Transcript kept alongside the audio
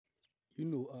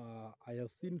I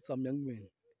have seen some young men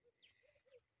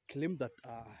claim that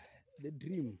the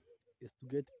dream is to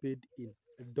get paid in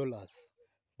dollars,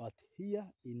 but here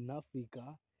in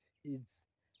Africa, it's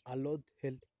a lot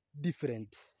hell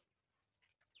different.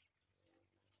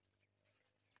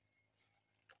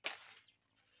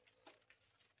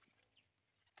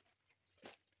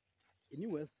 In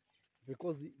US,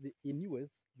 because in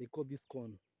US they call this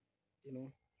corn, you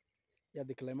know, yeah,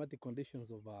 the climatic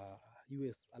conditions of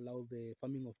US allow the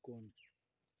farming of corn.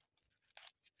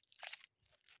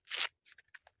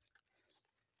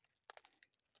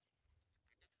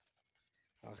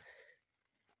 Ah,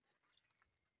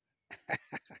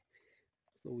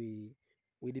 so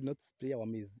we did not spray our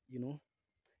maize,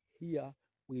 Here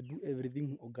we do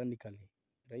everything organically,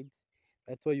 right?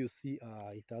 That's why you see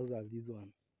it has this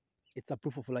one. It's a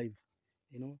proof of life,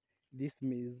 you know. This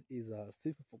maize is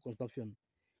safe for consumption.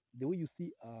 The way you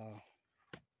see,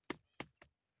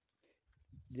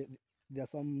 there, there are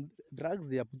some drugs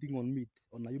they are putting on meat,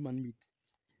 on a human meat,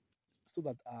 so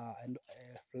that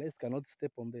flies cannot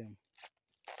step on them.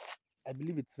 I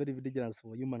believe it's very, very dangerous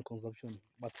for human consumption.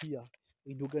 But here,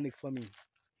 we do organic farming.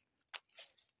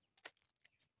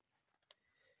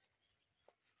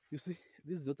 You see,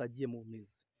 this is not a GMO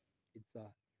maize. It's a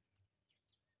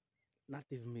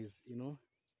native maize,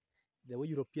 The way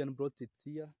European brought it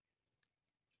here,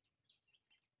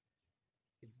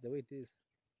 it's the way it is.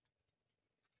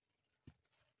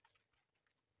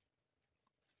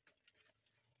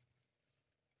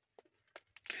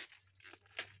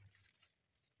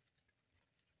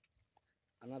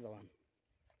 Another one.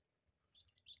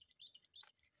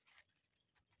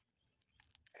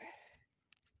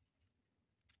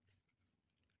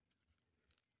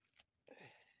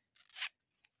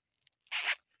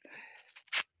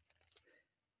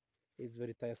 It's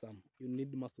very tiresome. You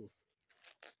need muscles.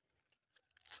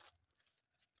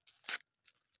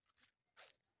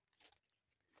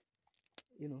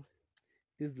 You know,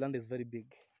 this land is very big.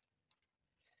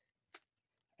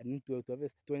 I need to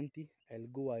harvest 20.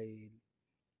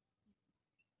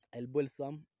 I'll boil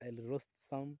some, I'll roast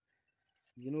some.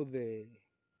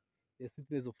 The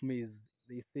sweetness of maize,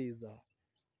 they say is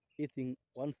eating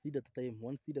one seed at a time,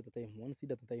 one seed at a time, one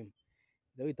seed at a time.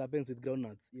 The way it happens with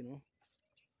groundnuts.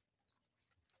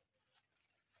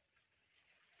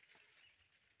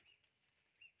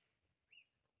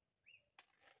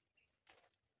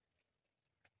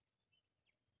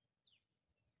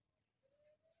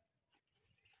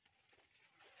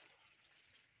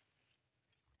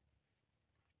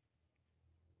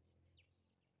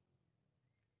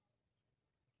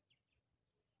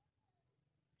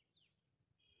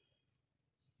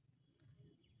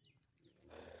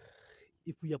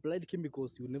 If we applied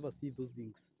chemicals, you will never see those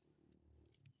things.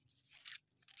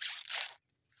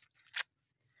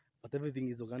 But everything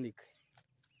is organic.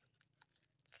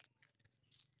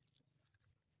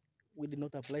 We did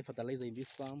not apply fertilizer in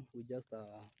this farm. We just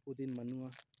put in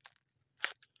manure.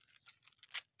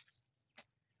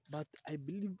 But I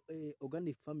believe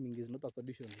organic farming is not a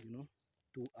solution,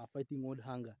 to fighting world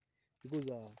hunger. Because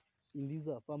in this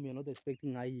farm, you're not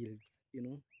expecting high yields,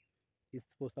 It's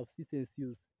for subsistence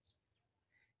use.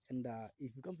 And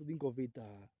if you come to think of it,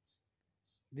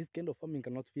 this kind of farming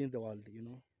cannot feed the world.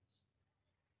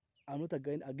 I'm not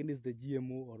against the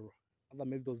GMO or other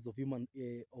methods of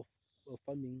of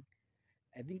farming.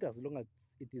 I think as long as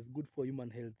it is good for human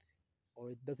health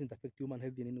or it doesn't affect human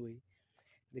health in any way,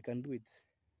 they can do it.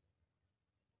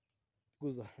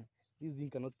 Because this thing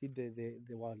cannot feed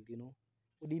the world.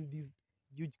 We need these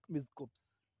huge maize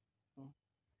crops. uh,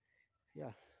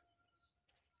 Yeah.